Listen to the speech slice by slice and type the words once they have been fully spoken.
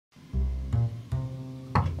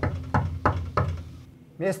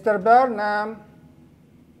Mr. Burnham,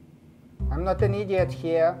 I'm not an idiot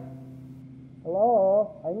here.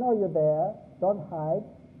 Hello, I know you're there. Don't hide.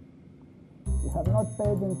 You have not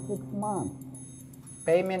paid in 6 months.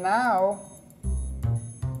 Pay me now.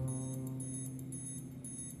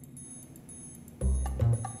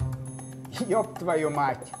 Ёб твою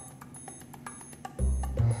мать.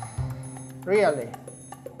 Really?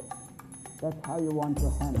 That's how you want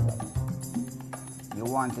to handle it. You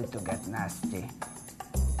want it to get nasty.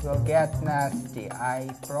 It will get nasty, I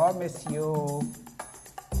promise you.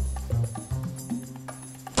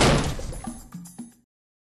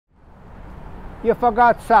 You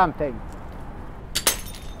forgot something.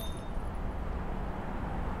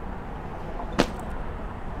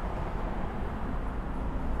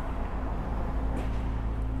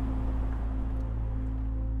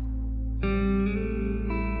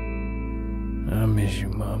 I miss you,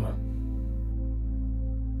 Mama.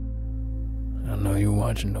 I know you're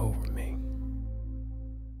watching over me.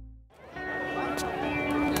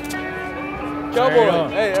 Cowboy!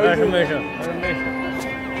 Hey, everything.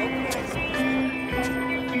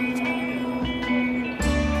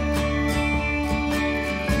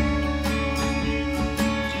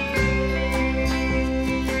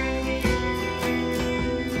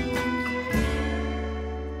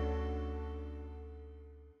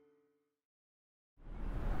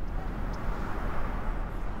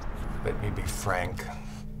 Let me be frank.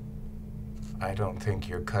 I don't think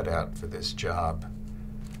you're cut out for this job.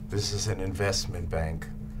 This is an investment bank.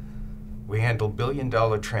 We handle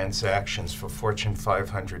billion-dollar transactions for Fortune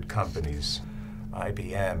 500 companies.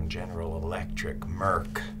 IBM, General Electric,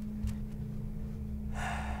 Merck.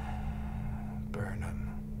 Burnham.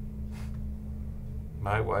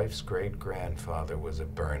 My wife's great-grandfather was a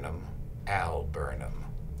Burnham, Al Burnham.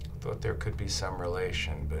 Thought there could be some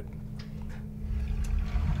relation, but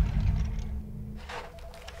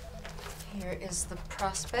here is the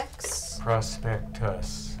prospectus.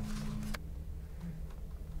 Prospectus.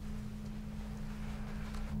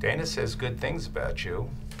 Dana says good things about you.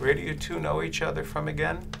 Where do you two know each other from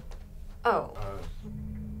again? Oh.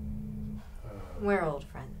 We're old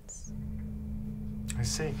friends. I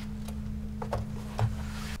see.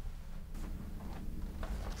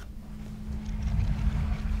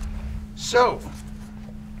 So,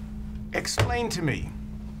 explain to me,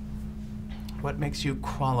 what makes you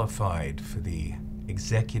qualified for the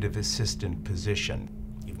executive assistant position?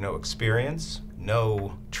 You've no experience,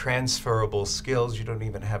 no transferable skills, you don't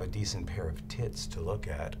even have a decent pair of tits to look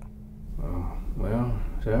at. Well,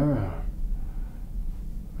 sir,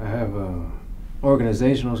 I have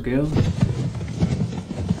organizational skills,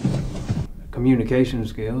 communication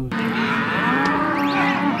skills,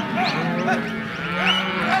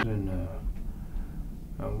 and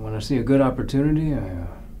when I see a good opportunity, I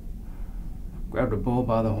grab the bull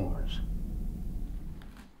by the horns.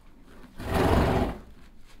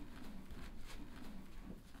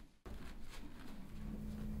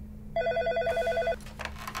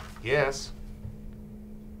 Yes.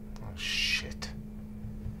 Oh, shit.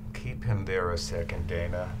 Keep him there a second,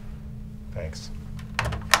 Dana. Thanks.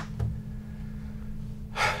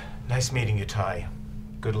 Nice meeting you, Ty.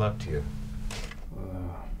 Good luck to you.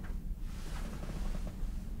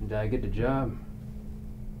 Did I get the job?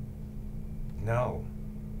 No.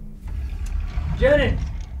 Janet!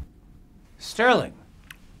 Sterling.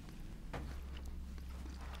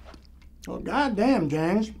 Well, goddamn,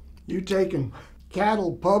 James. You taking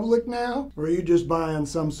cattle public now? Or are you just buying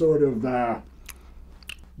some sort of,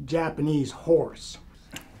 Japanese horse?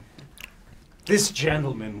 This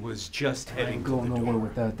gentleman was just I heading ain't to going the nowhere door.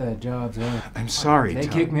 without that job, sir. I'm sorry, They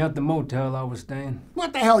Ty. kicked me out the motel I was staying.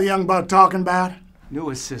 What the hell, young buck, talking about? New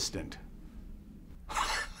assistant.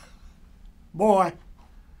 Boy,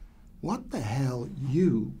 what the hell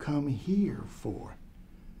you come here for?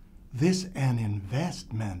 This an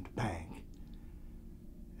investment bank.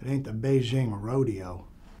 It ain't the Beijing rodeo.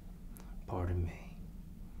 Pardon me.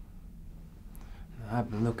 I've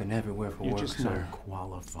been looking everywhere for You're work, just sir. not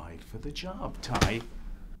qualified for the job, Ty.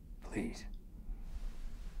 Please.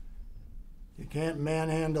 You can't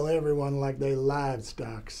manhandle everyone like they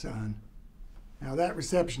livestock, son. Now that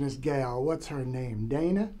receptionist gal, what's her name?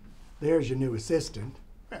 Dana? There's your new assistant.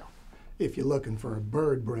 Well, if you're looking for a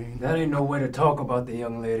bird brain. That ain't no way to talk about the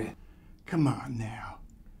young lady. Come on now.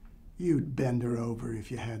 You'd bend her over if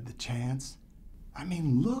you had the chance. I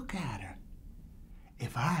mean, look at her.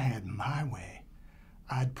 If I had my way,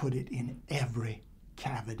 I'd put it in every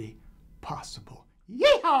cavity possible.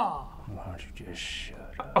 Yeehaw! Why don't you just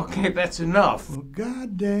shut up? Okay, that's enough. Well,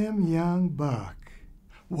 goddamn young buck.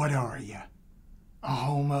 What are you? A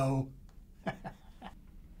homo?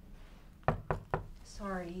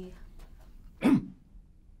 Sorry. sorry.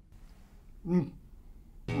 Mm.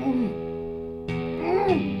 Oh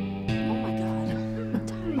my God.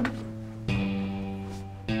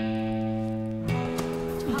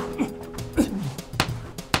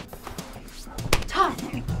 Todd.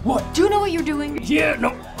 What? Do you know what you're doing? Yeah,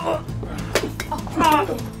 no. Call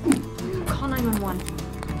 911.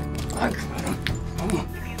 I got him.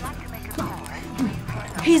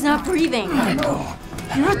 He's not breathing. I know.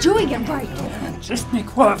 You're not doing it right. Just be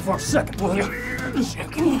quiet for a second, will you?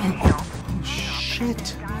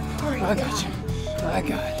 Shit. I got you. I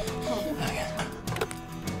got it.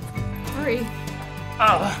 Hurry.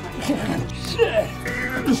 Shit.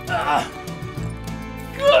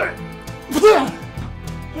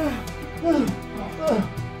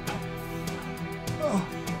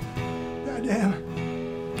 Goddamn.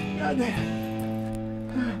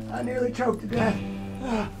 Goddamn. I nearly choked to death.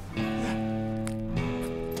 I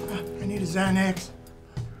need a Xanax.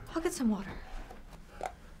 I'll get some water.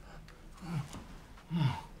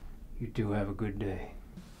 You do have a good day.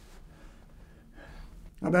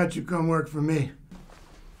 How about you come work for me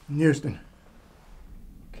in Houston?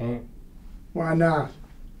 Can't. Why not?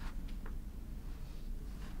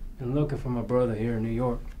 Been looking for my brother here in New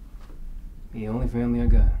York. The only family I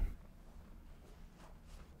got.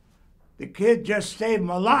 The kid just saved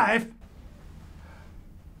my life.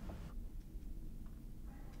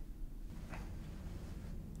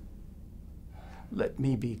 Let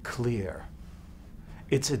me be clear.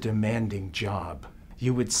 It's a demanding job.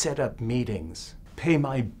 You would set up meetings, pay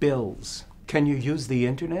my bills. Can you use the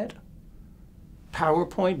internet?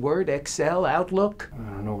 PowerPoint, Word, Excel, Outlook? I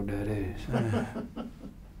don't know what that is.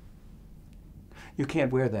 You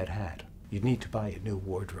can't wear that hat. You need to buy a new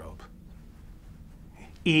wardrobe.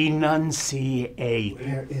 Enunciate.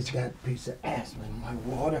 Where is that piece of ass with my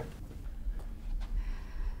water?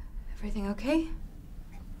 Everything okay?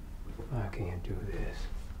 I can't do this.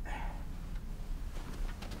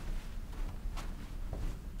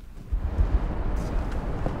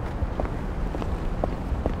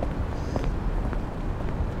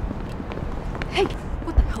 Hey,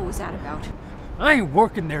 what the hell was that about? I ain't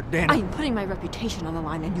working there, Danny. I am putting my reputation on the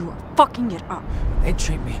line and you are fucking it up. They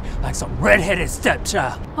treat me like some red-headed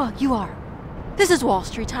stepchild. Oh, you are. This is Wall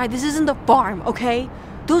Street, Ty. This isn't the farm, okay?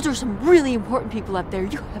 Those are some really important people up there.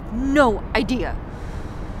 You have no idea.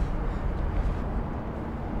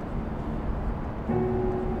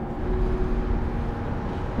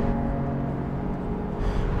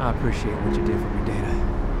 I appreciate what you did for me, Dana.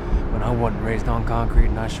 But I wasn't raised on concrete,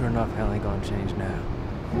 and I sure enough hell ain't gonna change now.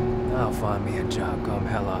 I'll find me a job come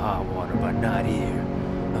hella hot water, but not here.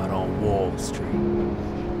 Not on Wall Street.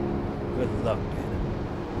 Good luck, Dana.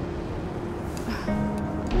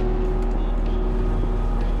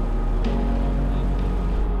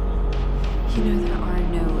 You know there are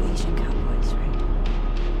no Asian cowboys, right?